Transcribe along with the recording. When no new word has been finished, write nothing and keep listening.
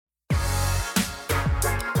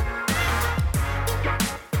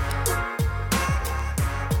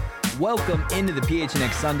Welcome into the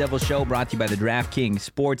PHNX Sun Devil Show, brought to you by the DraftKings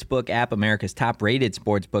Sportsbook app, America's top-rated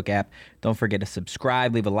sportsbook app. Don't forget to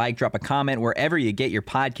subscribe, leave a like, drop a comment wherever you get your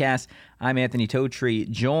podcasts. I'm Anthony Totri,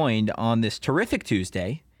 joined on this terrific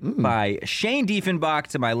Tuesday by Shane Diefenbach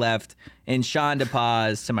to my left and Sean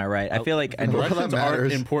DePaz to my right. I feel like directions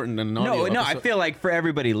aren't important in an audio no. I episode. feel like for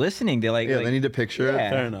everybody listening, they they need to picture it.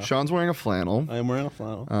 Fair enough. Sean's wearing a flannel. I am wearing a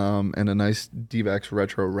flannel. And a nice D-backs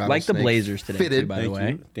retro rattlesnake. like the Blazers today, fitted. too, by the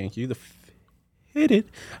way. Thank you. The fitted.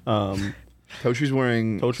 Tochi's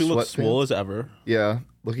wearing Totri looks sweatpants. swole as ever. Yeah,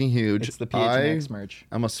 looking huge. It's the PHNX merch.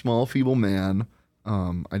 I'm a small, feeble man.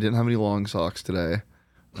 I didn't have any long socks today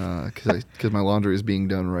because my laundry is being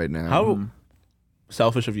done right now. How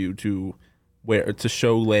selfish of you to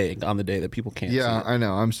show leg on the day that people can't see Yeah, it. I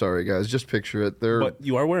know. I'm sorry, guys. Just picture it. But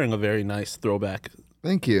you are wearing a very nice throwback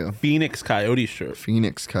Thank you. Phoenix Coyotes shirt.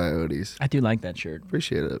 Phoenix Coyotes. I do like that shirt.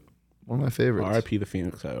 Appreciate it. One of my favorites. RIP the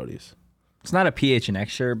Phoenix Coyotes. It's not a PHNX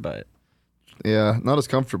shirt, but Yeah, not as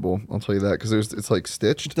comfortable. I'll tell you that because it's like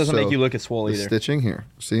stitched. it doesn't so make you look as swole the either. stitching here.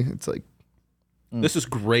 See, it's like This is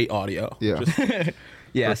great audio. Yeah.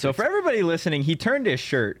 Yeah, so for everybody listening, he turned his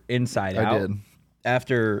shirt inside out I did.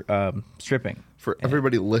 after stripping. For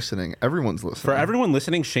everybody listening, everyone's listening. For everyone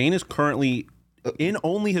listening, Shane is currently in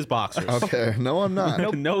only his boxers. Okay, no, I'm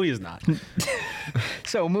not. No, he is not.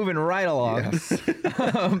 So moving right along Yes.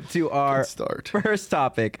 to our Good start. first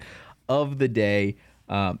topic of the day.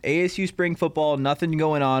 ASU spring football, nothing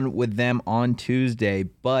going on with them on Tuesday,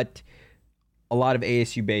 but a lot of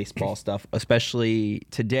ASU baseball stuff, especially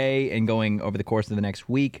today and going over the course of the next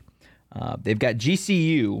week. They've got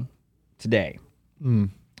GCU today.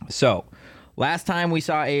 So last time we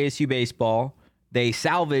saw ASU baseball, they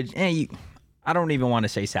salvaged, I don't even want to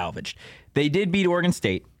say salvaged. They did beat Oregon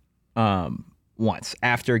State once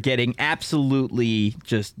after getting absolutely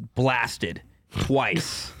just blasted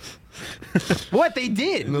twice. What? They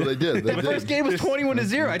did. No, they did. They The did. first game was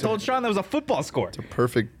 21-0. I told Sean that was a football score.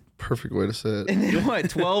 Perfect way to say it. And then what,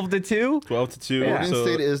 12-2? 12-2. Oregon So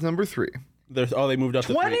State is number 3. they moved up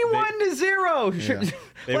to 21-0.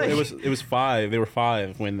 It was 5. They were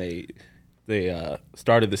 5 when they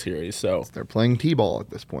started the series. So They're playing T-ball at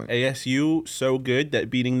this point. ASU so good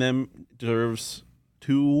that beating them deserves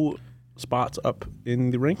 2 spots up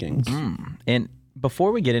in the rankings. And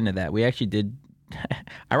before we get into that, we actually did,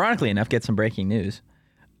 ironically enough, get some breaking news.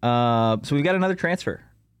 So we've got another transfer.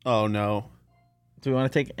 Oh no! Do we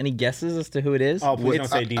want to take any guesses as to who it is? Oh, please don't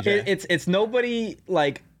say DJ. It's nobody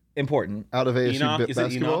like important. Out of ASU Enoch? Is it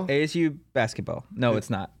basketball? ASU basketball. No, it's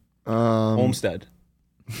not. Homestead,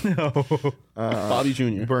 No. Bobby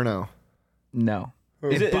Jr. Burno. No.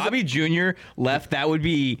 Is If it- Bobby Jr. left, that'd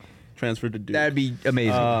be transferred to Duke.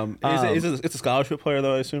 amazing. It's a scholarship player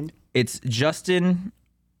though, I assume. It's Justin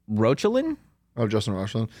Rochelin. Oh, Justin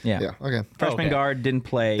Rushland. Yeah. Yeah. Okay. Freshman Okay. guard, didn't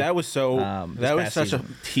play. That was so. This that was past such season.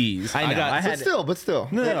 a tease. I know, I had- But still.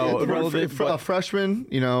 No, A freshman,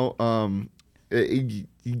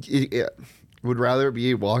 it would rather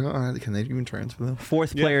be a walk-on. Can they even transfer them?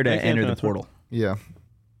 fourth Yeah, player to they can enter the transfer. portal. Yeah.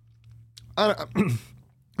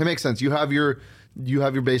 It makes sense. You have your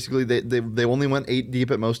basically they only went 8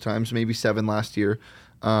 deep at most times, maybe 7 last year,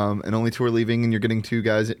 and only 2 are leaving, and you're getting 2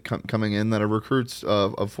 guys coming in that are recruits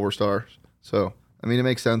of 4 stars. So I mean, it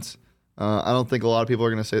makes sense. I don't think a lot of people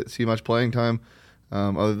are going to see much playing time,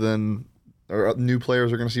 or new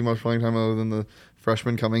players are going to see much playing time other than the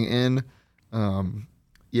freshmen coming in.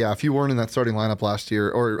 Yeah, if you weren't in that starting lineup last year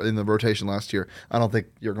or in the rotation last year, I don't think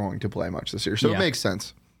you're going to play much this year. So Yeah. it makes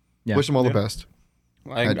sense. Yeah. Wish them all the best.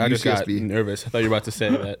 I just got UCSB. nervous. I thought you were about to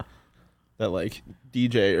say that like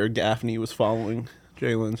DJ or Gaffney was following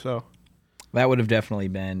Jalen. So That would have definitely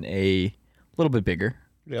been a little bit bigger.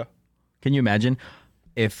 yeah. Can you imagine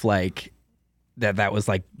if like that was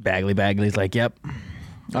like Bagley's like, yep,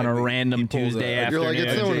 on a random pulls Tuesday it. You're afternoon. like,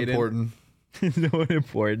 it's no one Jaden. important. no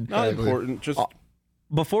important. Not Exactly. important. Just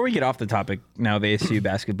Before we get off the topic now of ASU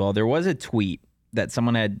basketball, there was a tweet that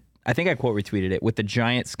someone had, I think I quote retweeted it, with the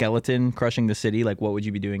giant skeleton crushing the city. Like, what would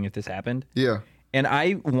you be doing if this happened? Yeah. And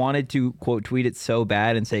I wanted to quote tweet it so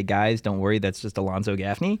bad and say, guys, don't worry, that's just Alonzo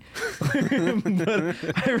Gaffney. But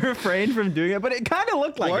I refrained from doing it, but it kind of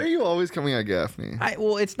looked like Why it. are you always coming at Gaffney?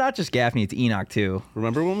 Well, it's not just Gaffney, it's Enoch too.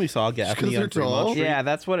 remember when we saw Gaffney 'cause on they're Fremont tall? Street? Yeah,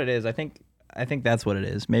 that's what it is. I think that's what it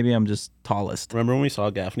is. Maybe I'm just tallest. Remember when we saw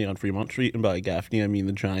Gaffney on Fremont Street? And by Gaffney, I mean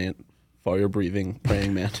the giant fire-breathing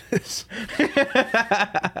praying mantis.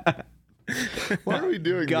 Why are we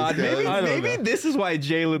doing God, this, maybe, guys? maybe this is why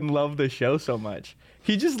Jalen loved the show so much.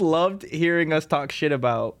 He just loved hearing us talk shit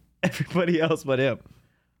about everybody else but him.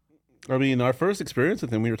 I mean, our first experience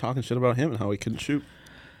with him, we were talking shit about him and how he couldn't shoot.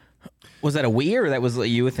 Was that a we or that was a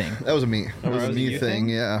you thing? That was a me. That was a was me a you thing,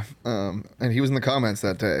 yeah. And he was in the comments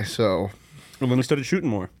that day, so And then we started shooting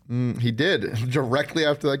more. he did directly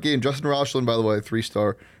after that game. Justin Rochlin, by the way,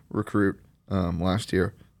 3-star recruit last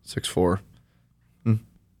year, 6'4".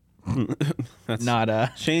 That's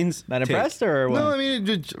Not Shane's not take. impressed or what? No, I mean,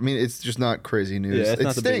 it's just not crazy news. Yeah, it's it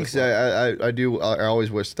not the biggest stinks. I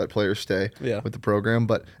always wish that players stay Yeah. with the program,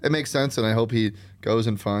 but it makes sense, and I hope he goes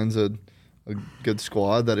and finds a good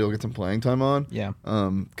squad that he'll get some playing time on. Yeah.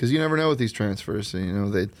 Because you never know with these transfers. You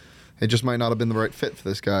know, they just might not have been the right fit for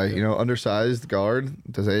this guy. You know, undersized guard.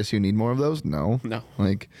 Does ASU need more of those? No.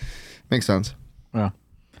 Like, makes sense. Well,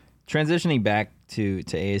 transitioning back to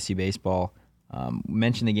ASU baseball,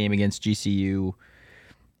 mentioned the game against GCU.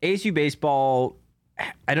 ASU baseball,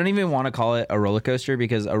 I don't even want to call it a roller coaster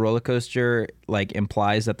because a roller coaster like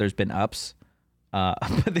implies that there's been ups.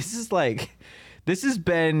 But this has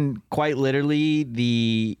been quite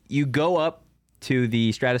literally you go up to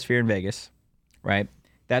the stratosphere in Vegas, right?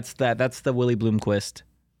 That's the Willie Bloomquist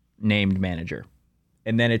named manager.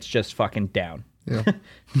 And then it's just fucking down. Yeah.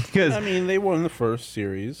 Because I mean, they won the first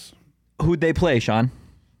series. who'd they play, Sean?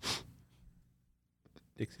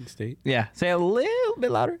 Dixie State. Yeah, say a little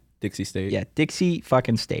bit louder. Dixie State. Yeah, Dixie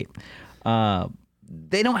fucking State.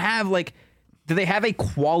 They don't have do they have a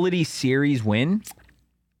quality series win?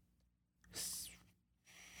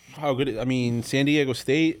 How good? I mean, San Diego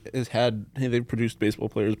State they've produced baseball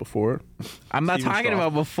players before. I'm not Steven talking Strauss.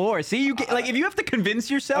 about before. See, you can, if you have to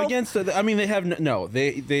convince yourself. Against, I mean, they have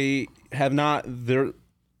they have not.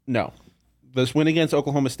 No, this win against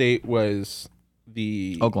Oklahoma State was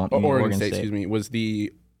the Oregon State, excuse me, was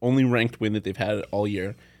the only ranked win that they've had all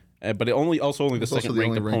year, but only the It's also second the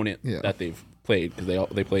ranked only opponent yeah. that they've played because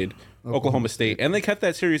they played Oklahoma State and they kept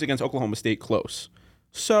that series against Oklahoma State close.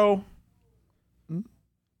 So,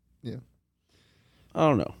 Yeah. I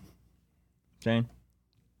don't know. Shane,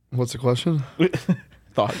 What's the question?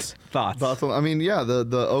 Thoughts? thoughts? I mean, yeah,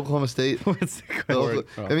 the Oklahoma State. What's the question?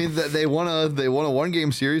 I mean, they won a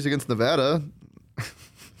 1-game series against Nevada.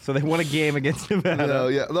 So they won a game against Nevada.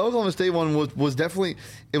 Yeah, the Oklahoma State one was definitely,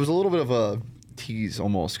 it was a little bit of a tease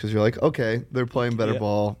almost because you're like, okay, they're playing better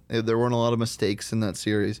ball. There weren't a lot of mistakes in that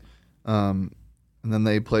series, and then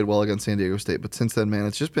they played well against San Diego State. But since then, man,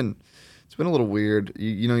 it's been a little weird.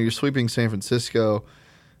 You know, you're sweeping San Francisco,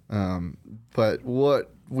 but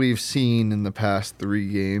what we've seen in the past 3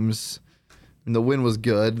 games, and the win was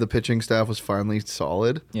good. The pitching staff was finally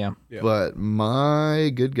solid. Yeah. But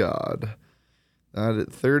my good God. At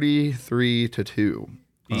 33-2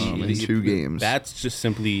 in 2 games. That's just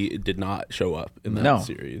simply did not show up in that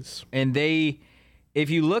series. And if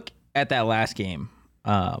you look at that last game,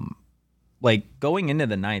 going into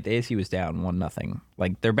the ninth, ASU was down 1-0.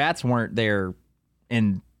 Like their bats weren't there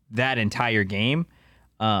in that entire game,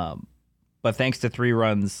 but thanks to 3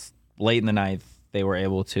 runs late in the ninth, they were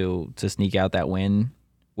able to sneak out that win,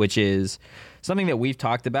 which is something that we've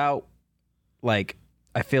talked about. Like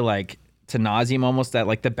I feel like to nauseam almost that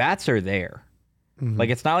like the bats are there. Mm-hmm. Like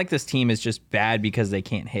it's not like this team is just bad because they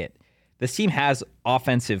can't hit. This team has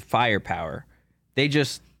offensive firepower. They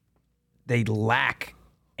lack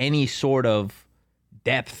any sort of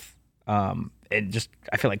depth. And just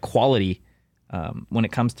I feel like quality when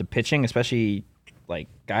it comes to pitching, especially like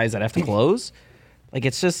guys that have to close. Like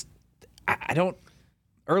it's just I don't.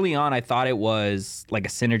 Early on, I thought it was like a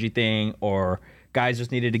synergy thing or guys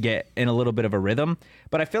just needed to get in a little bit of a rhythm.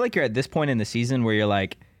 But I feel like you're at this point in the season where you're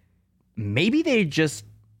like, maybe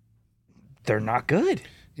they're not good.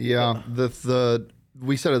 Yeah,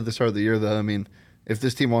 we said at the start of the year though. I mean, if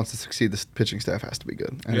this team wants to succeed, this pitching staff has to be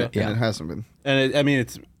good, and it hasn't been. And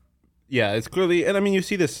it's clearly, and I mean, you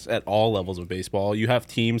see this at all levels of baseball. You have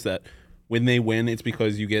teams that when they win, it's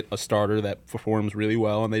because you get a starter that performs really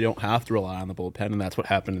well, and they don't have to rely on the bullpen, and that's what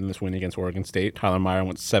happened in this win against Oregon State. Tyler Meyer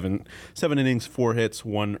went seven innings, 4 hits,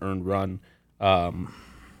 1 earned run,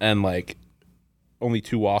 and like only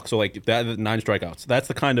 2 walks. So like that 9 strikeouts. That's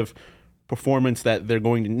the kind of performance that they're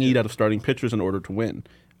going to need out of starting pitchers in order to win.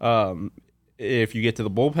 If you get to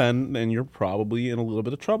the bullpen, then you're probably in a little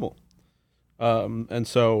bit of trouble. And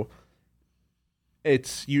so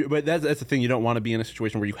it's you, but that's the thing. You don't want to be in a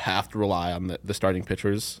situation where you have to rely on the starting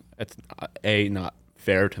pitchers. It's A, not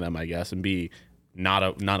fair to them, I guess, and B, not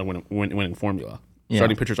a winning formula. Yeah.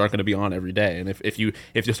 Starting pitchers aren't going to be on every day, and if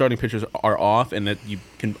the starting pitchers are off and that you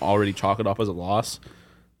can already chalk it off as a loss,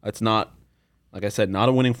 it's not, like I said, not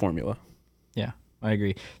a winning formula. Yeah, I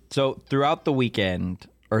agree. So throughout the weekend,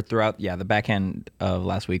 or throughout the back end of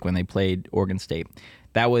last week when they played Oregon State,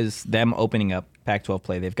 that was them opening up Pac-12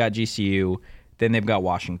 play. They've got GCU, then they've got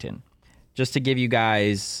Washington. Just to give you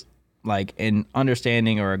guys like an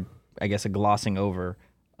understanding or I guess a glossing over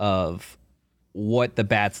of what the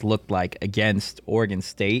bats looked like against Oregon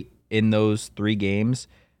State in those 3 games.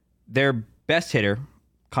 Their best hitter,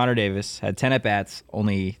 Connor Davis, had 10 at-bats,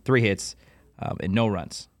 only 3 hits, and no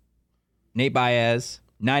runs. Nate Baez,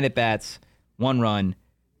 9 at-bats, 1 run,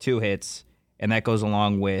 2 hits, and that goes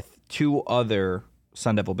along with 2 other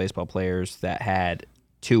Sun Devil baseball players that had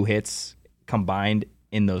 2 hits combined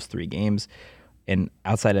in those 3 games. And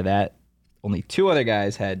outside of that, only 2 other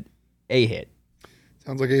guys had a hit.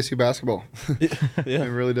 Sounds like ASU basketball. Yeah. It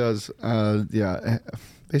really does.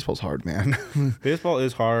 Baseball's hard, man. Baseball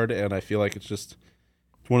is hard, and I feel like it's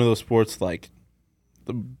one of those sports like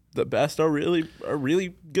the best are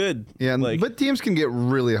really good. Yeah, but teams can get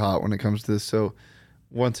really hot when it comes to this. So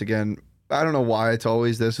once again, I don't know why it's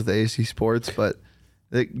always this with ASU sports, but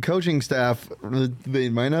the coaching staff, they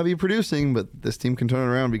might not be producing, but this team can turn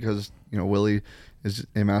it around because, Willie is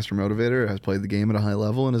a master motivator, has played the game at a high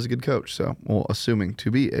level, and is a good coach. So, assuming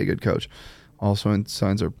to be a good coach. Also,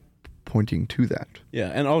 signs are pointing to that.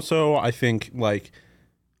 Yeah, and also I think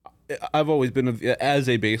I've always been, as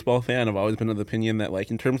a baseball fan, I've always been of the opinion that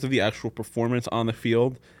in terms of the actual performance on the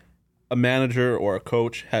field, a manager or a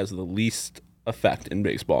coach has the least effect in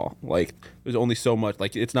baseball. There's only so much.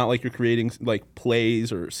 It's not like you're creating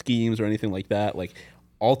plays or schemes or anything like that.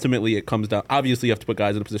 Ultimately it comes down. Obviously, you have to put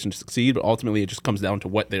guys in a position to succeed, but ultimately it just comes down to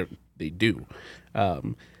what they do.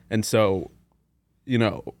 And so,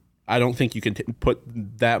 I don't think you can put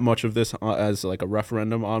that much of this as a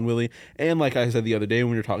referendum on Willie. And like I said the other day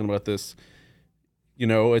when we were talking about this,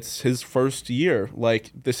 it's his first year.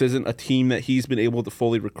 This isn't a team that he's been able to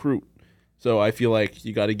fully recruit. So I feel like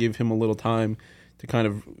you got to give him a little time to kind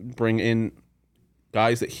of bring in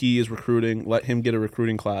guys that he is recruiting, let him get a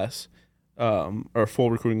recruiting class, or a full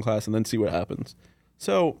recruiting class, and then see what happens.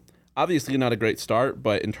 So obviously not a great start,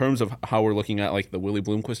 but in terms of how we're looking at the Willie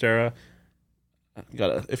Bloomquist era,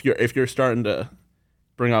 if you're starting to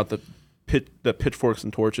bring out the pitchforks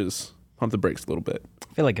and torches, pump the brakes a little bit.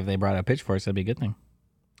 I feel like if they brought out pitchforks, that'd be a good thing.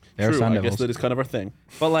 They're True, Sun I Devils. guess that is kind of our thing.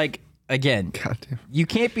 But again, Goddamn. you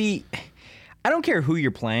can't be. I don't care who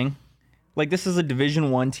you're playing. This is a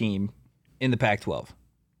Division I team in the Pac-12.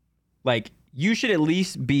 You should at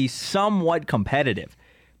least be somewhat competitive.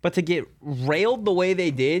 But to get railed the way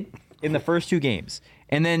they did in the first 2 games,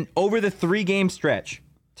 and then over the 3-game stretch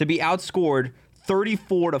to be outscored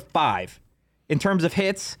 34-5 in terms of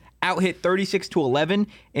hits, out-hit 36-11,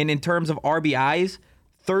 and in terms of RBIs,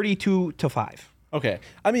 32-5. Okay,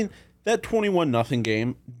 I mean that 21-0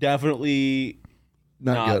 game definitely.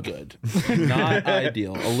 Not good. Not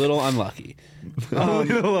ideal. A little unlucky. A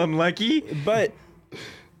little unlucky. But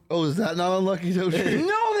Oh, is that not unlucky, Toshi?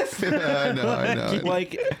 no, that's not I know.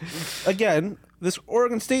 Again, this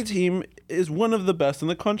Oregon State team is one of the best in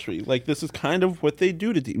the country. This is kind of what they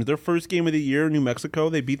do to teams. Their first game of the year, New Mexico,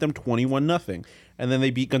 they beat them 21-0. And then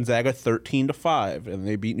they beat Gonzaga 13-5. And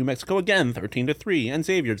they beat New Mexico again 13-3. And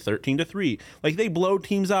Xavier 13-3. They blow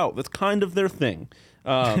teams out. That's kind of their thing.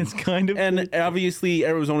 It's kind of. And obviously,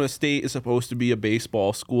 Arizona State is supposed to be a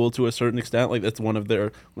baseball school to a certain extent. That's one of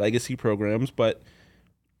their legacy programs, but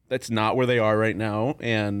that's not where they are right now.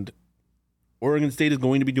 And Oregon State is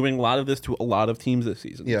going to be doing a lot of this to a lot of teams this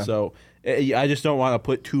season. Yeah. So I just don't want to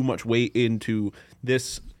put too much weight into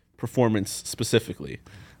this performance specifically.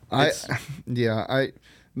 A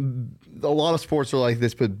lot of sports are like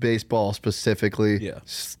this, but baseball specifically,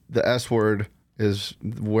 the S word is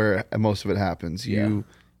where most of it happens. You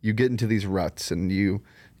get into these ruts, and you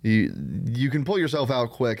can pull yourself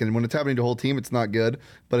out quick, and when it's happening to a whole team, it's not good,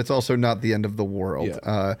 but it's also not the end of the world.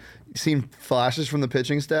 Seen flashes from the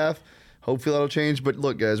pitching staff. Hopefully that'll change. But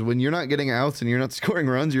look, guys, when you're not getting outs and you're not scoring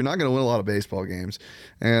runs, you're not going to win a lot of baseball games.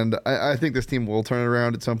 And I think this team will turn it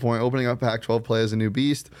around at some point. Opening up Pac-12 play as a new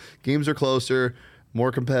beast. Games are closer,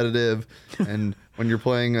 more competitive, and when you're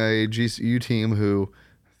playing a GCU team who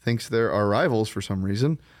thinks they're our rivals for some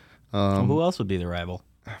reason. Who else would be the rival?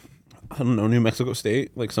 I don't know, New Mexico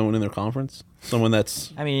State, someone in their conference, someone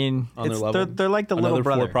that's I mean, on their level. They're like the Another little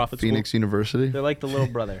brother. for-profit Phoenix University, They're like the little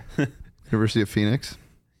brother. University of Phoenix,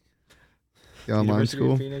 the online University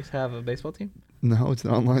school. of Phoenix have a baseball team? No, it's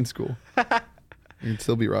an online school. You can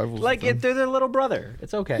still be rivals. with them. They're their little brother.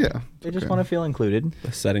 It's okay. Yeah, They just okay. want to feel included.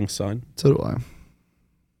 The setting sun. So do I.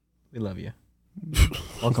 We love you.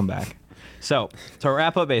 Welcome back. So, to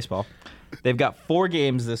wrap up baseball, they've got 4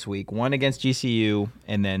 games this week, 1 against GCU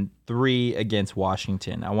and then 3 against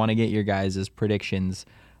Washington. I want to get your guys' predictions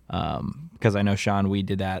because I know, Sean, we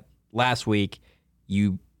did that last week.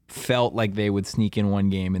 You felt like they would sneak in 1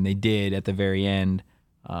 game, and they did at the very end.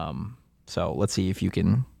 So let's see if you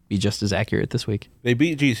can be just as accurate this week. They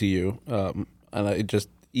beat GCU, and I just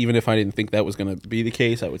even if I didn't think that was going to be the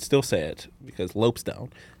case, I would still say it because Lope's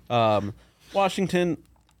down. Washington.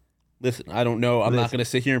 Listen, I don't know. I'm not going to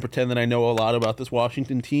sit here and pretend that I know a lot about this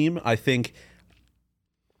Washington team. I think,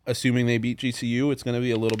 assuming they beat GCU, it's going to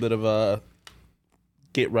be a little bit of a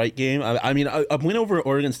get-right game. I mean, a win over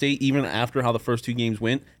Oregon State, even after how the first 2 games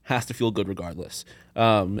went, has to feel good regardless.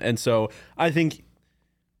 And so I think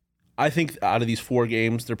out of these 4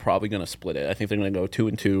 games, they're probably going to split it. I think they're going to go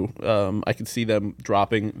 2-2. I could see them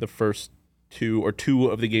dropping the first 2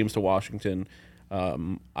 of the games to Washington.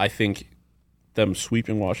 I think them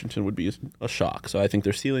sweeping Washington would be a shock. So I think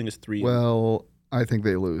their ceiling is 3. Well, I think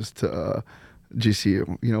they lose to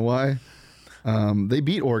GCU. You know why? They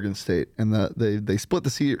beat Oregon State, and they split the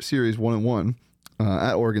series 1-1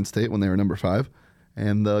 at Oregon State when they were number 5.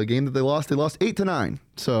 And the game that they lost 8-9.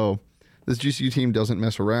 So this GCU team doesn't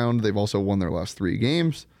mess around. They've also won their last 3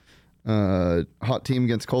 games. Hot team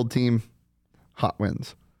against cold team, hot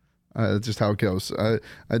wins. That's just how it goes.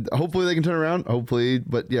 Hopefully they can turn around. Hopefully,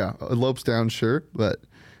 but yeah, Lope's down, sure. But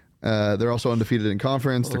they're also undefeated in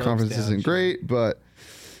conference. Their conference isn't great, but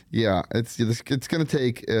yeah, it's going to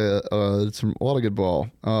take a lot of good ball.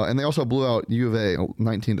 And they also blew out U of A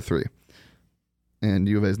 19-3, and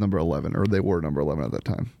U of A is number 11, or they were number 11 at that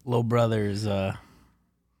time. Low brothers.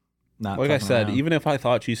 Not like I said, even if I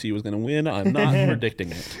thought GCU was going to win, I'm not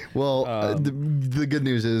predicting it. Well, the good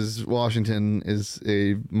news is Washington is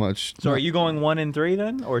a much. So are you going 1-3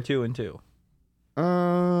 then, or 2-2?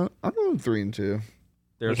 I'm going 3-2.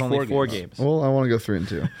 There's only 4 games. Well, I want to go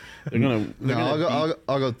 3-2.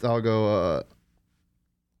 I'll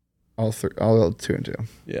go 2-2.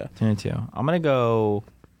 Yeah, 2-2. I'm gonna go.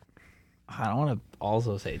 I don't want to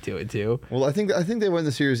also say 2-2. Well, I think they win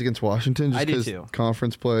the series against Washington. Just I do too.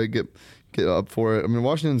 Conference play, get up for it. I mean,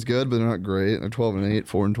 Washington's good, but they're not great. They're 12-8,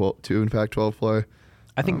 4-12, 2 in Pac-12 play.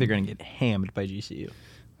 I think they're gonna get hammered by GCU.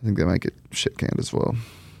 I think they might get shit canned as well.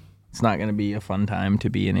 It's not gonna be a fun time to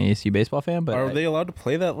be an ASU baseball fan. But are they allowed to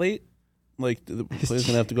play that late? Like the players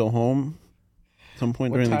gonna have to go home at some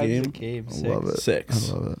point during the game. I love it. 6.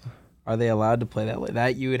 I love it. Are they allowed to play that late?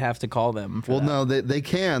 That you would have to call them. For well, that. no, they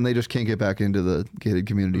can. They just can't get back into the gated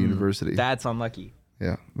community university. That's unlucky.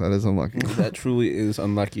 Yeah, that is unlucky. That truly is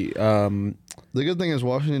unlucky. The good thing is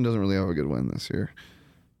Washington doesn't really have a good win this year.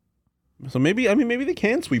 So maybe they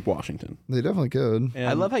can sweep Washington. They definitely could.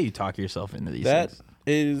 I love how you talk yourself into these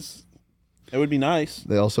things. It would be nice.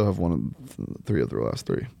 They also have won 3 of their last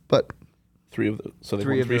 3, but 3 of the so they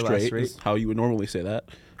 3 won of 3 their last straight. 3. Is how you would normally say that.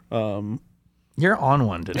 You're on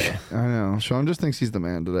one today. I know. Sean just thinks he's the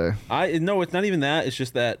man today. No, it's not even that. It's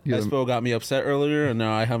just that Espo got me upset earlier, and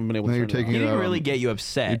now I haven't been able to. You're turn taking it He it didn't out really on, get you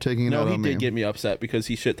upset. You're taking it out No, on he me. did get me upset because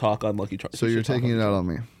he shit talk on Lucky Charms. So you're taking it out on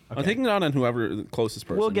me. I'm taking it out on whoever the closest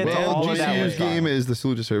person. We'll get to Well, all of that GCU's later. game is the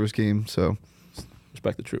Salute to Service game, so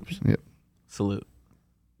Respect the troops. yep. Salute.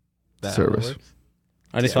 That Service. how it works?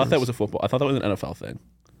 I just thought that was a football. I thought that was an NFL thing.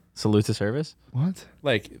 Salute to service. What?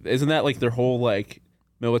 Like, isn't that like their whole like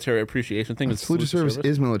military appreciation thing? is Salute to Service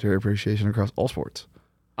is military appreciation across all sports.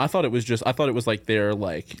 I thought it was like their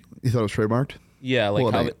like You thought it was trademarked? yeah like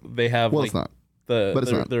Well, how it they have Well, like it's not. the but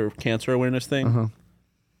it's not. their cancer awareness thing. Uh-huh.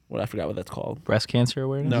 What I forgot what that's called. Breast cancer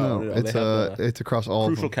awareness. No, it's they have it's across all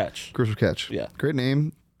Crucial of them. catch. Crucial Catch. Yeah. Great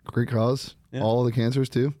name, great cause. Yeah. All of the cancers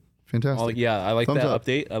too. Fantastic. I like Thumbs that up.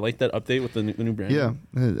 update. I like that update with the new brand. Yeah,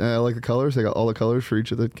 I like the colors. They got all the colors for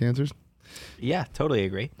each of the cancers. Yeah, totally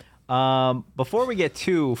agree. Before we get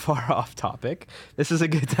too far off topic, this is a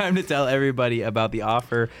good time to tell everybody about the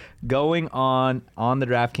offer going on the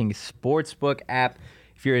DraftKings Sportsbook app.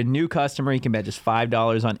 If you're a new customer, you can bet just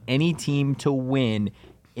 $5 on any team to win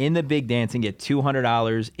in the Big Dance and get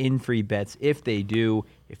 $200 in free bets if they do.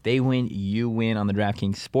 If they win, you win on the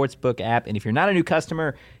DraftKings Sportsbook app. And if you're not a new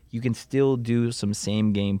customer, you can still do some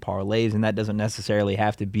same-game parlays, and that doesn't necessarily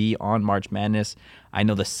have to be on March Madness. I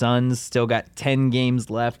know the Suns still got 10 games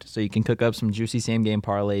left, so you can cook up some juicy same-game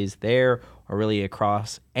parlays there or really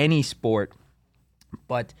across any sport.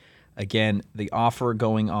 But, again, the offer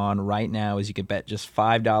going on right now is you can bet just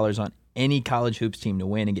 $5 on any college hoops team to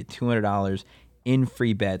win and get $200 in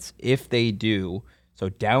free bets if they do. So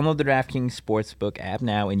download the DraftKings Sportsbook app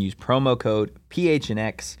now and use promo code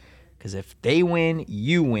PHNX. Because if they win,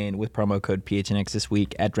 you win with promo code PHNX this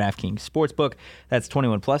week at DraftKings Sportsbook. That's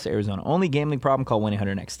 21 plus, Arizona only. Gambling problem? Call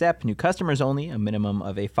 1-800-NEXT-STEP. New customers only. A minimum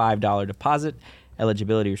of a $5 deposit.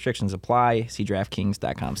 Eligibility restrictions apply. See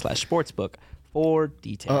DraftKings.com/sportsbook for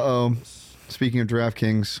details. Speaking of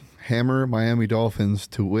DraftKings, hammer Miami Dolphins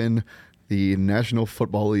to win the National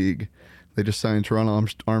Football League. They just signed Toronto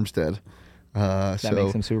Armstead. That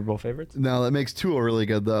makes them Super Bowl favorites. No, that makes Tua really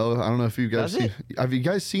good though. I don't know if you guys have you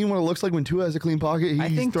guys seen what it looks like when Tua has a clean pocket? I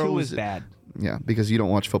think Tua's bad. Yeah, because you don't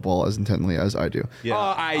watch football as intently as I do. Yeah,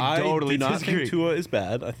 I totally do not disagree. think Tua is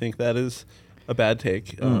bad. I think that is a bad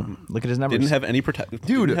take. Look at his numbers. Didn't have any protection.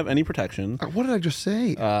 Dude. Didn't have any protection. What did I just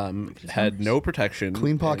say? Had no protection.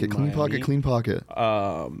 Clean pocket, in clean Miami. pocket, clean pocket.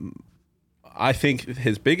 I think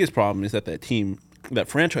his biggest problem is that that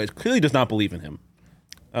franchise clearly does not believe in him.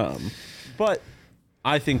 But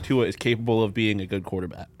I think Tua is capable of being a good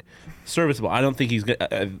quarterback. Serviceable. I don't think he's good.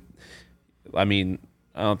 I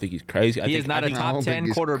don't think he's crazy. He is not a top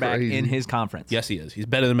 10 quarterback in his conference. Yes, he is. He's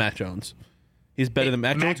better than Mac Jones. He's better than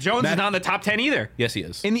Mac Jones. Mac Jones is not in the top 10 either. Yes, he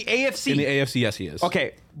is. In the AFC. In the AFC, yes, he is.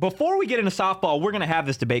 Okay, before we get into softball, we're gonna have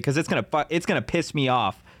this debate because it's gonna piss me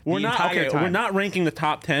off. We're not ranking the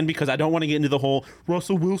top 10 because I don't want to get into the whole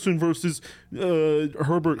Russell Wilson versus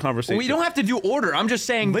Herbert conversation. We don't have to do order. I'm just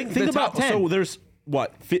saying. Think the about top 10. So there's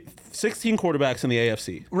 16 quarterbacks in the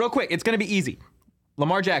AFC. Real quick, it's gonna be easy.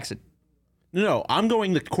 Lamar Jackson. No, I'm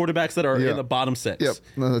going the quarterbacks that are in the bottom 6. Yep,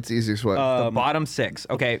 no, that's the easiest way. The bottom 6.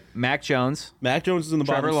 Okay, Mac Jones. Mac Jones is in the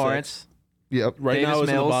bottom Trevor 6. Lawrence. Yep. Right Davis now is in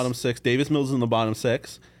the Mills. bottom 6. Davis Mills is in the bottom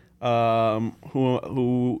 6.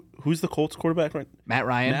 Who's the Colts quarterback right? Matt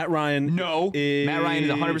Ryan. Matt Ryan. No. Matt Ryan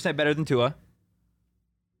is 100% better than Tua.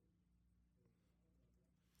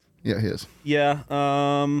 Yeah, he is.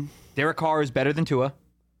 Yeah. Derek Carr is better than Tua.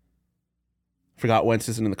 Forgot Wentz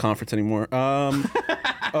isn't in the conference anymore.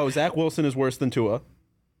 Zach Wilson is worse than Tua.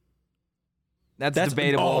 That's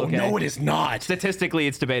debatable. Oh, okay. no, it is not. Statistically,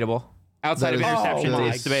 it's debatable. Outside of That is- interceptions, that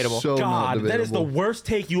it's is debatable. so not God, that is the debatable. worst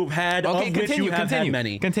take you have had. Okay, of which continue. you have had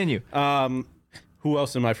many. Continue. Who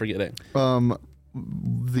else am I forgetting?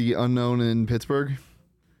 The unknown in Pittsburgh.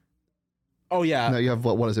 Oh yeah. Now you have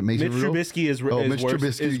what is it? Mason Mitch Rudolph? Trubisky is Oh, Mitch worse,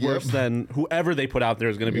 Trubisky, is worse yep. than whoever they put out there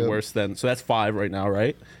is going to be Yep. worse than. So that's 5 right now,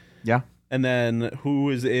 right? Yeah. And then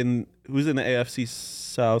who's in the AFC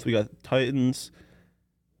South? We got Titans.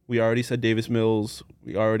 We already said Davis Mills.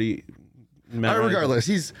 We already. Matt Ryan. Regardless,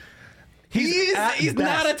 he's He's at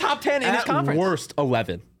not a top 10 in his At conference. worst,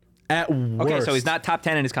 11. At worst. Okay, so he's not top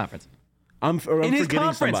 10 in his conference. I'm In his forgetting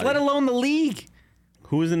conference, somebody. let alone the league.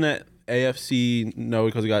 Who is in the AFC? No,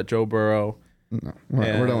 because we got Joe Burrow. no.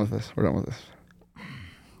 We're done with this. We're done with this.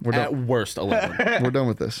 We're At done. worst, 11. We're done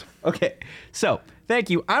with this. Okay, so thank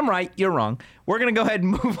you. I'm right. You're wrong. We're gonna go ahead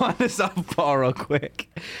and move on to softball real quick.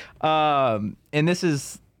 And this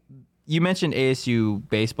is, you mentioned ASU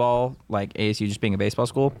baseball, like ASU just being a baseball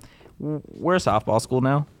school. We're a softball school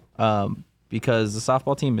now, because the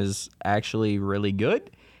softball team is actually really good.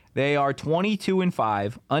 They are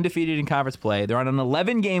 22-5, undefeated in conference play. They're on an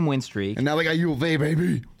 11-game win streak, And now they got U of A,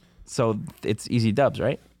 baby. so it's easy dubs,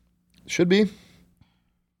 right? Should be.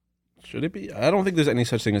 Should it be? I don't think there's any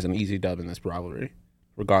such thing as an easy dub in this rivalry,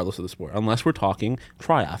 regardless of the sport, unless we're talking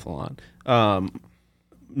triathlon.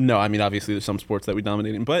 No, I mean, obviously there's some sports that we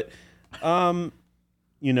dominate in, but,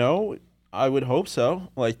 I would hope so.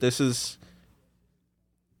 Like, this is,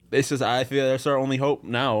 I feel that's our only hope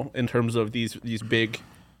now in terms of these big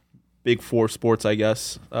 4 sports, I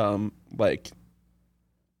guess. I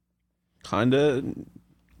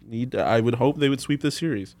would hope they would sweep this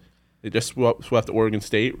series. They just swept Oregon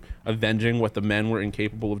State, avenging what the men were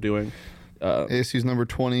incapable of doing. ASU's number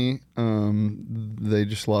 20. They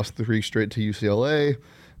just lost 3 straight to UCLA.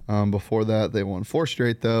 Before that, they won 4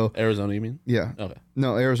 straight, though. Arizona, you mean? Yeah. Okay.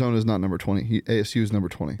 No, Arizona is not number 20. ASU is number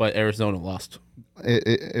 20. But Arizona lost.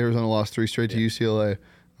 Arizona lost 3 straight to UCLA.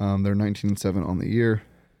 They're 19-7 on the year.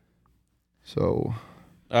 So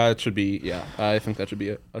It should be, yeah. I think that should be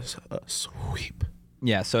a sweep.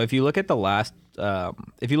 Yeah, so if you look at the last,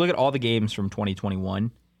 if you look at all the games from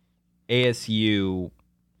 2021, ASU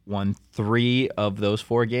won 3 of those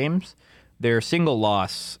 4 games. Their single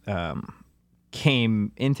loss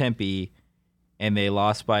came in Tempe, and they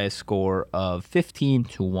lost by a score of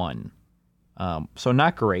 15-1. So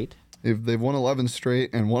not great. if they've won 11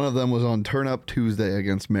 straight, and one of them was on Turn Up Tuesday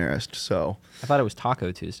against Marist. So, I thought it was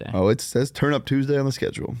Taco Tuesday. oh, it says Turn Up Tuesday on the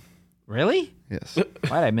schedule. Really? Yes.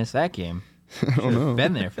 Why'd I miss that game? I don't know.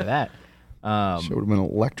 Been there for that. Should have been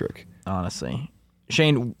electric. Honestly,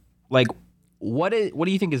 Shane, like, what do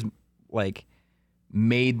you think is like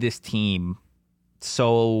made this team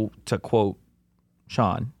so, to quote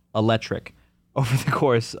Sean, electric over the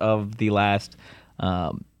course of the last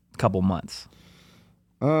couple months?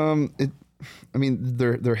 I mean,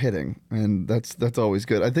 they're hitting, and that's always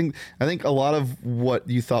good. I think a lot of what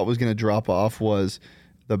you thought was going to drop off was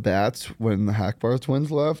the bats when the Hackbar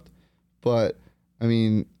twins left, but I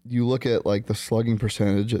mean, you look at like the slugging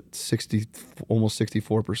percentage at 60, almost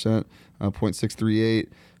 64%, .638.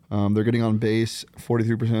 They're getting on base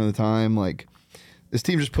 43% of the time. Like, this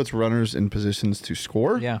team just puts runners in positions to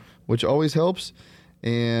score, which always helps.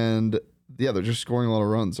 And yeah, they're just scoring a lot of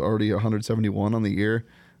runs. Already 171 on the year.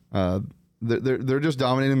 They're just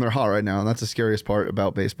dominating. They're hot right now, and that's the scariest part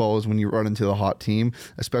about baseball is when you run into the hot team,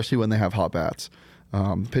 especially when they have hot bats.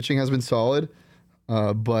 Pitching has been solid,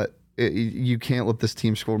 but you can't let this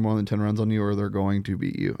team score more than 10 runs on you, or they're going to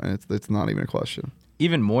beat you, and it's not even a question.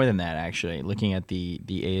 Even more than that, actually, looking at the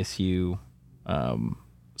ASU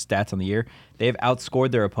stats on the year, they've outscored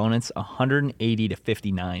their opponents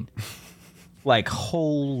 180-59. Like,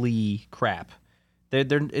 holy crap!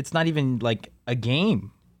 It's not even like a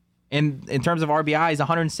game. And in terms of RBIs,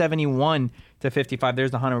 171-55.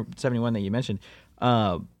 There's the 171 that you mentioned.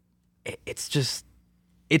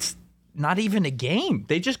 It's not even a game.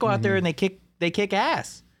 They just go out there and they kick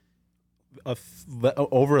ass.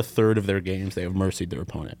 Over a third of their games, they have mercied their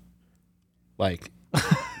opponent. Like,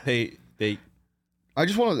 they. I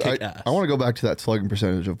just want to. I want to go back to that slugging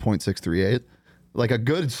percentage of .638. Like, a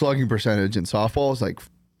good slugging percentage in softball is like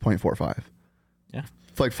 .45. Yeah.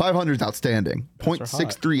 It's like 500 is outstanding.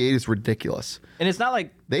 .638 is ridiculous. And it's not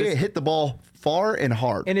like they hit the ball far and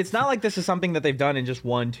hard. And it's not like this is something that they've done in just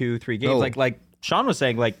 1, 2, 3 games. No. Like Sean was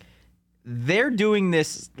saying, like, they're doing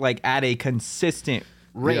this like at a consistent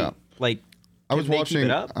rate. Yeah. Like, I was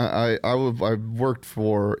watching. I worked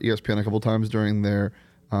for ESPN a couple times during their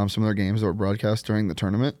some of their games that were broadcast during the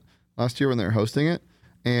tournament last year when they were hosting it,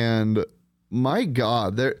 and my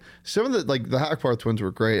God, some of the Hackbarth twins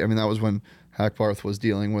were great. I mean, that was when Hackbarth was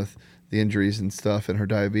dealing with the injuries and stuff and her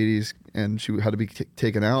diabetes, and she had to be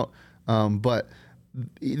taken out. But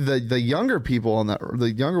the younger people on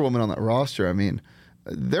the younger woman on that roster, I mean,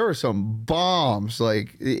 there were some bombs.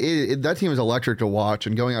 Like, that team is electric to watch,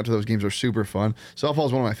 and going out to those games are super fun. Softball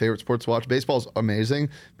is one of my favorite sports to watch. Baseball is amazing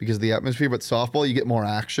because of the atmosphere, but softball, you get more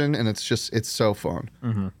action, and it's so fun.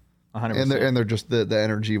 Mm-hmm. 100%. And they're just the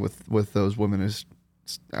energy with those women is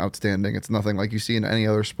outstanding. It's nothing like you see in any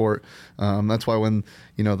other sport. That's why when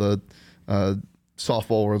the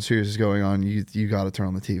softball World Series is going on, you got to turn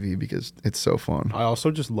on the TV because it's so fun. I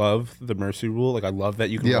also just love the mercy rule. Like, I love that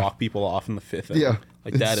you can walk people off in the fifth inning. Yeah,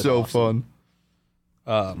 like, that is so awesome.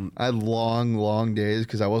 Fun. I had long days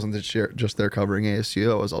because I wasn't just there covering ASU.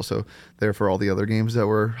 I was also there for all the other games that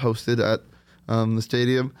were hosted at the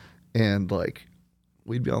stadium, and like,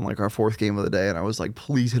 we'd be on like our fourth game of the day, and I was like,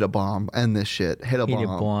 please hit a bomb, end this shit, hit a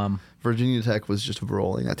bomb. Virginia Tech was just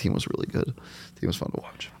rolling. That team was really good. The team was fun to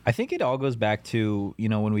watch. I think it all goes back to,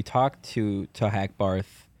 when we talked to Hackbarth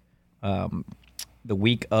the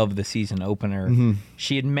week of the season opener,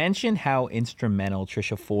 she had mentioned how instrumental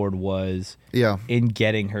Trisha Ford was in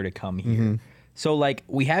getting her to come here. So, like,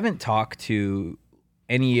 we haven't talked to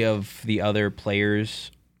any of the other players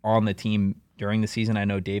on the team during the season. I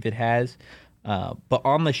know David has. But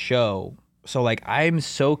on the show, so like, I'm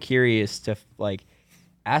so curious to like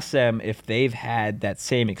ask them if they've had that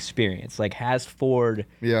same experience. Like, has Ford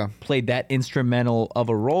played that instrumental of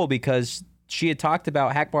a role? Because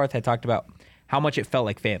Hackbarth had talked about how much it felt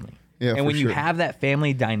like family. Yeah, and when you have that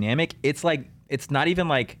family dynamic, it's like, it's not even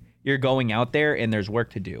like you're going out there and there's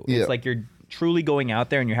work to do. It's like you're truly going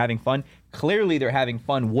out there and you're having fun. Clearly they're having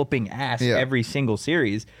fun whooping ass every single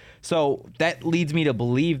series. So that leads me to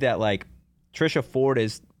believe that, like, Trisha Ford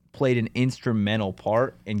has played an instrumental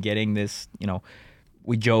part in getting this,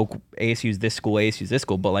 we joke ASU's this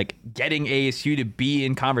school, but like, getting ASU to be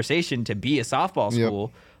in conversation, to be a softball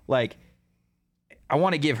school. Like, I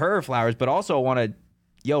want to give her flowers, but also I want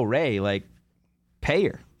to, Ray, like, pay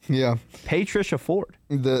her. Yeah. Pay Trisha Ford.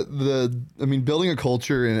 I mean, building a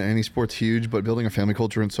culture in any sport's huge, but building a family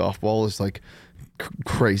culture in softball is like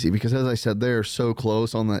crazy because, as I said, they're so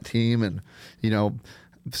close on that team, and,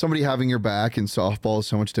 somebody having your back in softball is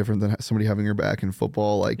so much different than somebody having your back in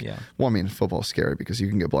football. Like, well, I mean, football's scary because you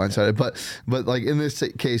can get blindsided, but like, in this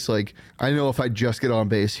case, like, I know if I just get on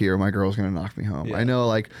base here, my girl's going to knock me home. I know,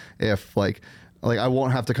 like, if like I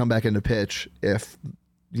won't have to come back into pitch if,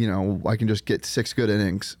 I can just get 6 good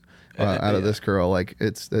innings out of this girl. Like,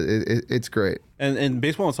 it's great. And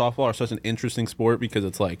baseball and softball are such an interesting sport because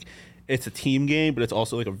it's like, it's a team game, but it's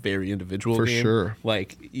also like a very individual game. For sure.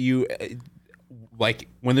 Like, like,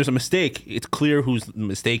 when there's a mistake, it's clear whose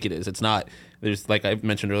mistake it is. It's not, there's, like I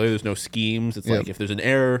mentioned earlier, there's no schemes. It's like, if there's an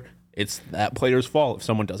error, it's that player's fault. If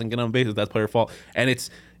someone doesn't get on base, it's that player's fault. And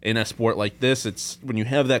it's, in a sport like this, it's, when you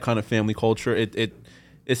have that kind of family culture,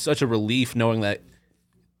 it's such a relief knowing that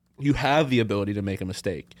you have the ability to make a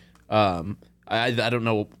mistake. I don't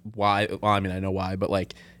know why. Well, I mean, I know why, but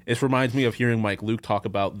like, it reminds me of hearing Mike Luke talk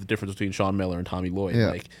about the difference between Sean Miller and Tommy Lloyd.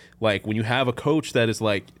 Like when you have a coach that is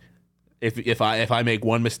like, If I make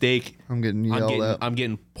one mistake, I'm getting yelled at. I'm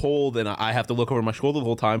getting pulled, and I have to look over my shoulder the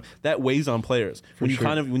whole time. That weighs on players. When you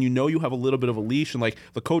when you know you have a little bit of a leash, and like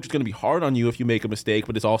the coach is going to be hard on you if you make a mistake,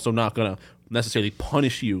 but it's also not going to necessarily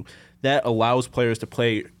punish you. That allows players to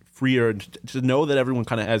play freer and to know that everyone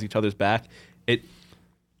kind of has each other's back. It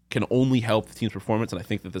can only help the team's performance, and I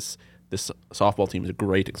think that this softball team is a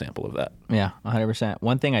great example of that. Yeah, 100%.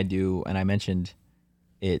 One thing I do, and I mentioned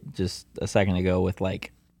it just a second ago with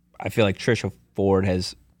like, I feel like Trisha Ford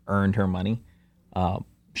has earned her money.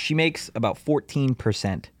 She makes about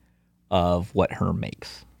 14% of what Herm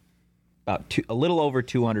makes, a little over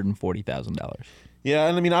 $240,000. Yeah,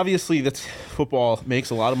 and I mean, obviously, that's football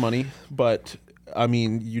makes a lot of money, but I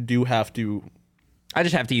mean, you do have to. I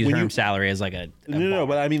just have to use Herm's salary as like a no,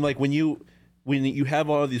 but I mean, like when you have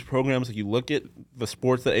all of these programs, like you look at the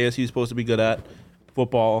sports that ASU is supposed to be good at,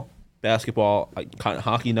 football, basketball, kind of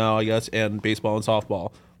hockey now, I guess, and baseball and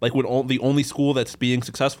softball. Like when the only school that's being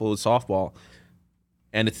successful is softball,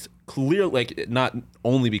 and it's clear, like not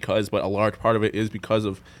only because, but a large part of it is because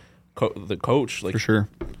of the coach. Like for sure,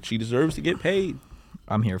 she deserves to get paid.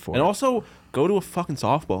 I'm here for it. And also go to a fucking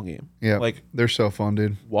softball game. Yeah, like they're so fun,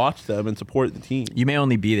 dude. Watch them and support the team. You may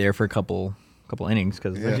only be there for a couple innings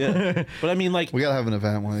because but I mean, like we gotta have an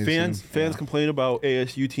event one of these fans complain about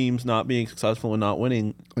ASU teams not being successful and not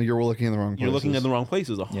winning. You're looking in the wrong places. You're looking in the wrong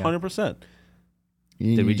places 100%.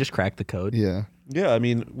 Did we just crack the code? Yeah. Yeah, I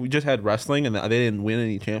mean, we just had wrestling, and they didn't win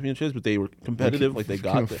any championships, but they were competitive. Like they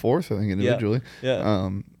got fourth, I think, individually. Yeah.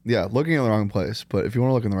 Looking in the wrong place. But if you want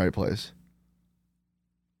to look in the right place,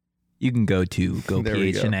 you can go to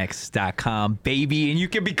gophnx.com, baby, and you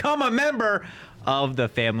can become a member of the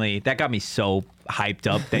family. That got me so hyped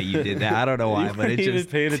up that you did that. I don't know why, but it just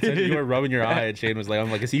paying attention. You were rubbing your eye, and Shane was like, "I'm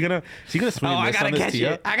like, is he gonna swing this I gotta on this catch tee?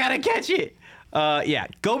 it. I gotta catch it."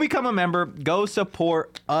 Go become a member. Go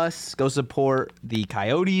support us. Go support the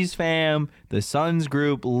Coyotes fam, the Suns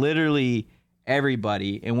group, literally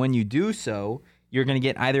everybody. And when you do so, you're going to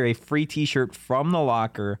get either a free t-shirt from the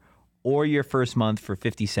locker or your first month for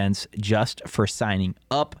 50 cents just for signing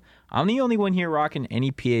up. I'm the only one here rocking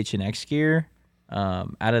any PHNX gear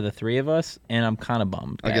out of the three of us, and I'm kind of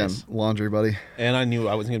bummed, guys. Again, laundry, buddy. And I knew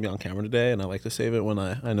I wasn't going to be on camera today, and I like to save it when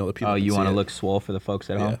I know that people you want to it. look swole for the folks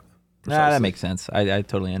at home? Precisely. That makes sense. I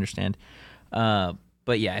totally understand.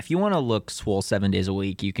 But yeah, if you want to look swole 7 days a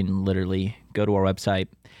week, you can literally go to our website,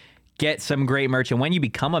 get some great merch. And when you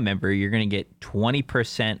become a member, you're going to get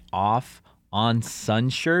 20% off on Sun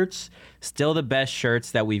shirts. Still the best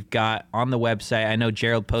shirts that we've got on the website. I know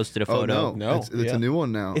Gerald posted a photo. No. It's a new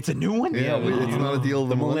one now. It's a new one? Yeah, it's not a deal.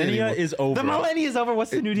 The millennia is over. The millennia is over. What's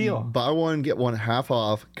the new deal? Buy one, get one half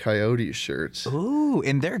off Coyotes shirts. Ooh,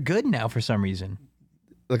 and they're good now for some reason.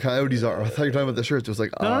 The Coyotes are. I thought you were talking about the shirts. It was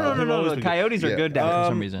like, No. The Coyotes are good now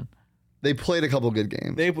for some reason. They played a couple good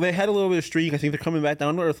games. They had a little bit of streak. I think they're coming back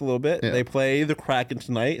down to earth a little bit. Yeah. They play the Kraken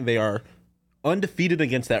tonight. They are undefeated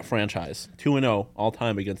against that franchise. 2-0 all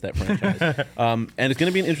time against that franchise. And it's going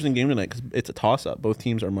to be an interesting game tonight because it's a toss-up. Both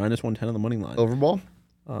teams are minus 110 on the money line. Overball?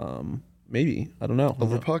 Maybe. I don't know.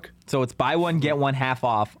 Over puck? So it's buy one, get one half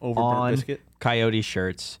off on biscuit. Coyote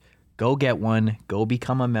shirts. Go get one. Go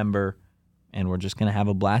become a member. And we're just going to have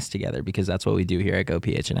a blast together because that's what we do here at Go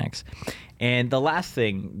PHNX. And the last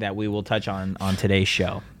thing that we will touch on today's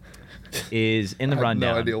show is in the rundown.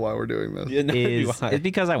 I have no idea why we're doing this. Yeah, no, It's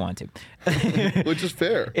because I want to. Which is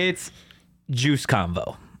fair. It's Juice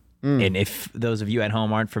Convo. And if those of you at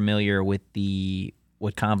home aren't familiar with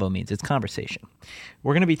what convo means, it's conversation.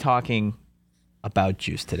 We're going to be talking about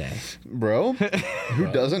juice today. Bro,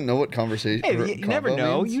 who doesn't know what conversation Hey, you never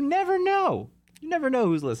know. means? You never know. You never know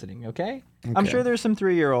who's listening, okay? I'm sure there's some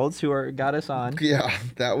 3-year-olds who got us on. Yeah,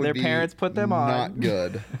 that would Their be parents put them on. not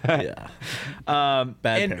good. Yeah. And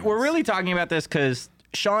parents. we're really talking about this because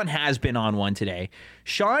Sean has been on one today.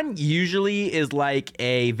 Sean usually is like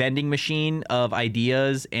a vending machine of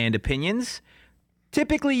ideas and opinions.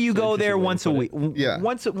 Typically, you go there once a week. Yeah.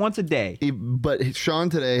 Once a day. But Sean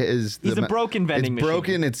today is... He's a broken vending machine. It's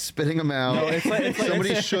broken. It's spitting him out. No, it's like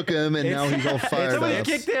Somebody shook him, and now he's all fired Somebody up.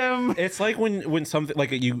 kicked him. It's like when something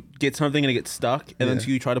like you get something and it gets stuck, and then so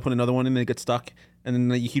you try to put another one in and it gets stuck, and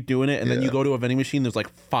then you keep doing it, and then you go to a vending machine. There's like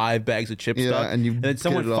 5 bags of chips stuck, and then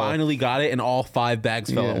someone get it all. finally got it, and all 5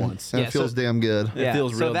 bags fell at once. And it feels damn good. It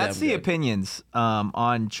feels so real that's damn the good. opinions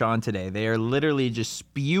on Sean today. They are literally just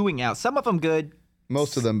spewing out. Some of them good.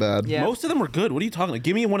 Most of them bad. Yeah. Most of them are good. What are you talking about?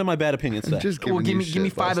 Give me one of my bad opinions today. Just Well, giving give you me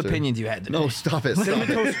shit, 5 Buster. opinions you had today. No, stop it. Stop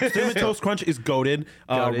it. Cinnamon Toast Crunch is goated.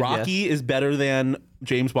 Goated, Rocky is better than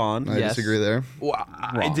James Bond. I Yes. disagree there. Well,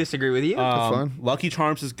 I disagree with you. That's fine. Lucky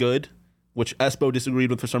Charms is good. which Espo disagreed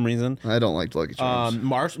with for some reason. I don't like Lucky Charms.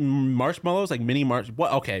 Marshmallows, like mini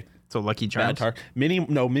what? Okay. So Lucky Bad Charms. tar.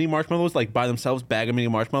 Mini marshmallows, like by themselves, bag of mini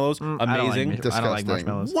marshmallows, amazing. I don't like Disgusting.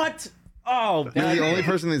 marshmallows. What? Oh, You're the only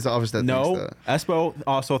person in this office that thinks no. that. Espo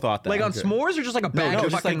also thought that. Like on s'mores or just like a bag no,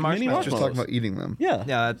 of just fucking like mini marshmallows? Just talking about eating them. yeah,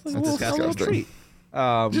 Yeah, that's a little disgusting. treat.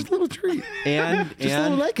 Just a little treat. And Just a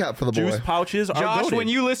little nightcap for the juice boy. pouches are Josh, goated. when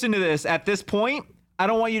you listen to this, at this point, I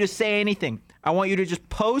don't want you to say anything. I want you to just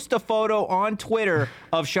post a photo on Twitter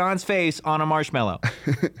of Sean's face on a marshmallow.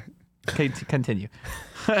 Okay, continue.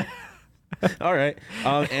 All right,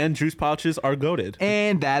 and juice pouches are goated.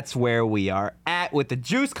 And that's where we are at with the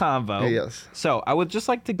juice convo. Yes. So I would just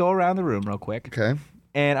like to go around the room real quick. Okay.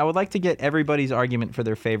 And I would like to get everybody's argument for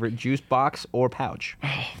their favorite juice box or pouch.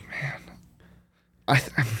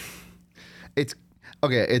 It's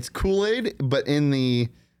okay. It's Kool-Aid, but in the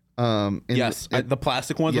Yes, the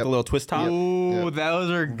plastic ones Yep. with a little twist top. Ooh, those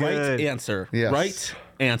are Right good. answer. Yes. Right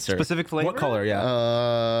answer. Specific flavor? What color? Yeah.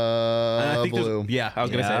 And I think there's- blue. Yeah, I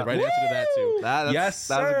was gonna Yeah. say right answer to that too. That's, yes,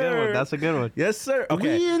 that's a good one. sir. That's a good one. Yes, sir.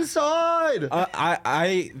 Okay. We inside.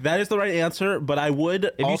 I that is the right answer, but I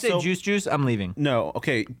would If also you say juice, I'm leaving. no.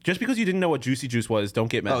 Okay, just because you didn't know what juicy juice was,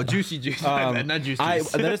 don't get mad. Oh, juicy juice. Not juice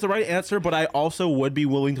juice. That is the right answer, but I also would be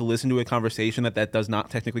willing to listen to a conversation that does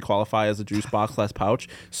not technically qualify as a juice box / pouch.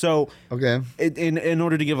 So, Okay. in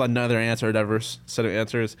order to give another answer, a diverse set of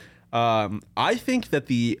answers, I think that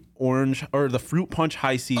the orange or the fruit punch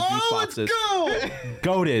high C juice boxes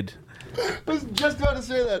goated. I was just about to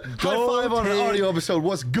say that. High five on an audio episode.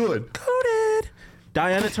 What's good? Goated.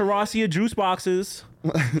 Diana Taurasi juice boxes.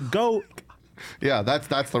 Go. Yeah, that's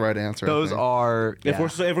the right answer. I Those think. are. If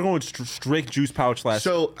yeah. we're going straight juice pouch /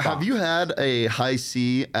 So, have you had a high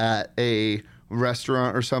C at a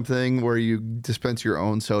restaurant or something where you dispense your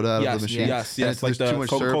own soda out of the machine? Yes, And yes, like there's the too much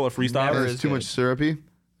Coca-Cola syrup, Freestyle. and Never it's is too good. much syrupy.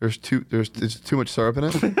 It's too much syrup in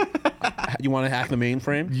it. You want to hack the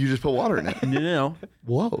mainframe? You just put water in it. No.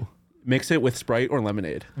 Whoa. Mix it with Sprite or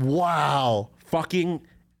lemonade. Wow. Fucking.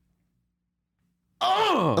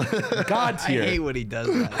 Oh, God I tier. hate when he does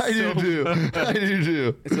that. I do too. I do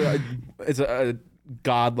too. It's a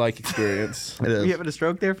godlike experience. It is. You having a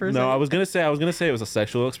stroke there for a No, second? I was gonna say it was a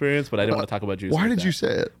sexual experience, but I didn't want to talk about juice. Why like did that. you say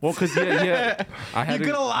it? Well, because yeah, I had You to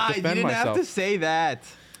could have lied. You defend didn't myself. have to say that.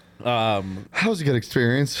 That was a good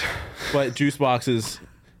experience. But juice boxes,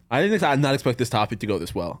 I did not expect this topic to go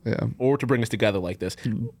this well, Yeah. or to bring us together like this.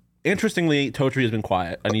 Interestingly, Totri has been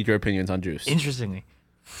quiet. I need your opinions on juice. Interestingly.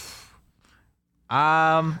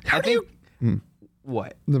 I think.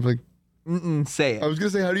 What? Like, Say it. I was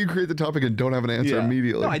gonna say, how do you create the topic and don't have an answer Yeah.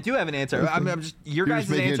 immediately? No, I do have an answer. I'm just your You're guys'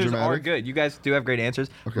 just making it answers are dramatic? good. You guys do have great answers.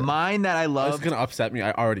 Okay. Mine that I It's love. gonna upset me.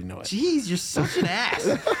 I already know it. Jeez, you're such an ass.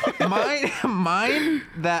 mine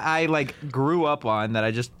that I like grew up on that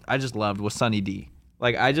I just loved was Sunny D.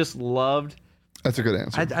 Like I just loved. That's a good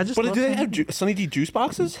answer. I just. But love do they Sunny have D. Sunny D juice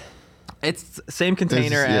boxes? It's same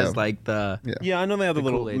container yeah. as like the. Yeah. Yeah, I know they have the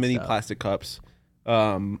little Kool-Aid mini stuff. plastic cups.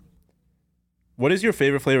 What is your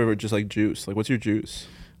favorite flavor of just like juice? Like, what's your juice?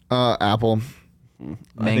 Apple. I think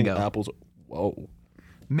Mango. apples. Whoa.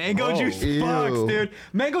 Mango Oh. juice Ew. sucks, dude.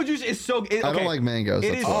 Mango juice is so. I don't like mangoes.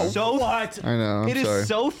 It that's is all. so what? I know. I'm It is sorry.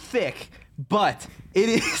 so thick, but it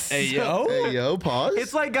is. Hey, so- yo. Hey yo, pause.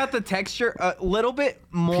 It's like got the texture a little bit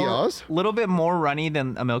more, Piaz? little bit more runny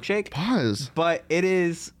than a milkshake, pause. but it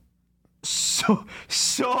is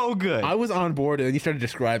so good. I was on board and then you started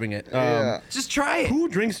describing it. Yeah. Just try it. Who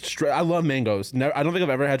drinks straight? I love mangoes. Never, I don't think I've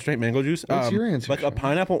ever had straight mango juice. What's your answer, Like a Sean?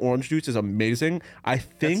 pineapple orange juice is amazing. I That's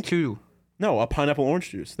think two. no, a pineapple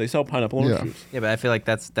orange juice. They sell pineapple orange Yeah. juice. Yeah, but I feel like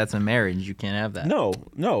that's a marriage. You can't have that.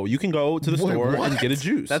 No, you can go to the Wait, store what? and get a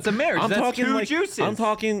juice. That's a marriage. That's two juices. I'm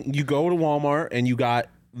talking. You go to Walmart and you got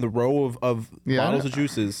the row of Yeah, I bottles know. of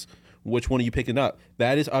juices. Which one are you picking up?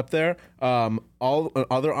 That is up there. All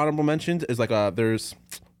other honorable mentions is like there's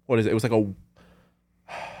what is it? It was like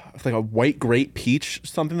it's like a white grape peach.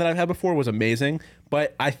 Something that I've had before was amazing.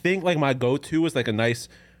 But I think like my go-to is like a nice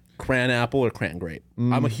cran apple or cran grape.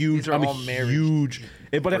 I'm a huge. These are I'm all a marriage huge.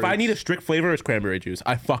 But if I grapes. need a strict flavor, it's cranberry juice.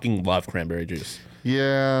 I fucking love cranberry juice.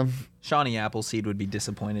 Yeah. Shawnee Appleseed would be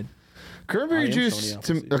disappointed. Cranberry I am juice.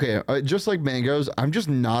 Tony Okay, just like mangoes, I'm just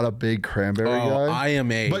not a big cranberry Oh, guy. I am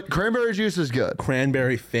a But cranberry juice is good.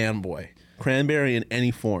 cranberry fanboy. Cranberry in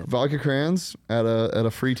any form. Vodka crayons at a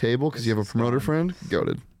free table because you have a promoter friend.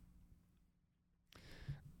 Goated.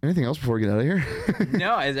 Anything else before we get out of here?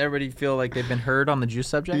 No, does everybody feel like they've been heard on the juice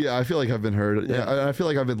subject? Yeah, I feel like I've been heard. Yeah, I feel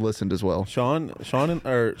like I've been listened as well. Shane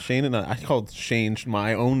and I called Shane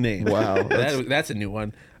my own name. Wow, that's a new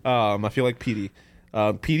one. I feel like Petey.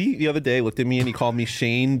 Petey the other day looked at me and he called me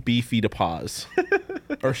Shane Beefy to pause.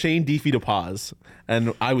 or Shane Deefy to pause,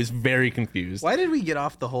 and I was very confused. Why did we get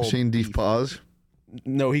off the whole Shane Deef Pause.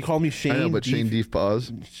 No, he called me Shane. I know, but Shane Deef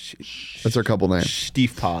Pause. That's our couple name.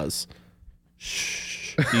 Steve Pause.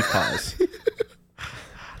 Steve Pause.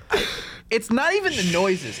 It's not even the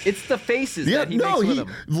noises; it's the faces that he makes with them.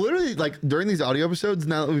 Literally, like during these audio episodes,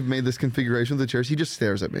 now that we've made this configuration with the chairs, he just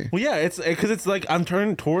stares at me. Well, yeah, it's because it's like I'm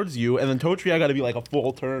turned towards you, and then Totri, I got to be like a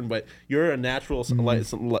full turn, but you're a natural Oh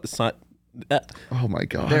my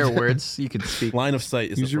god. There are words you could speak. line of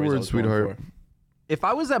sight. Is Use the your phrase I words, was going sweetheart. for. If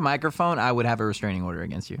I was that microphone, I would have a restraining order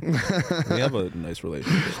against you. We have a nice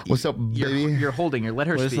relationship. What's up, baby? You're holding her. Let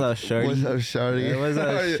her speak. Shorty? What's up, Shorty? What's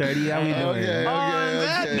up, Shorty? How we doing? Okay,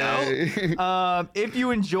 okay. If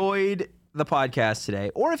you enjoyed the podcast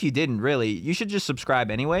today, or if you didn't really, you should just subscribe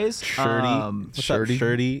anyways. Shirty. What's Shirty? up,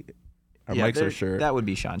 Shirty? Our mics there- are sure. That would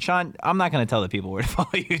be Sean. Sean, I'm not going to tell the people where to follow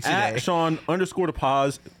you today. At Sean _to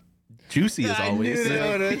pause. Juicy as I always. knew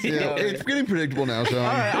that. Yeah, it's getting predictable now, Sean.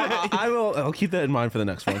 I will. I'll keep that in mind for the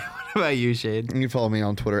next one. What about you, Shade? You can follow me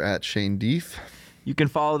on Twitter at Shane Deef. You can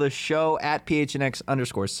follow the show at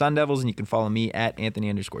PHNX_Sun Devils, and you can follow me at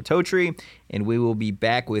Anthony_Totri. And we will be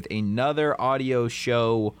back with another audio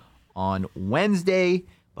show on Wednesday.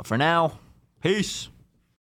 But for now, peace.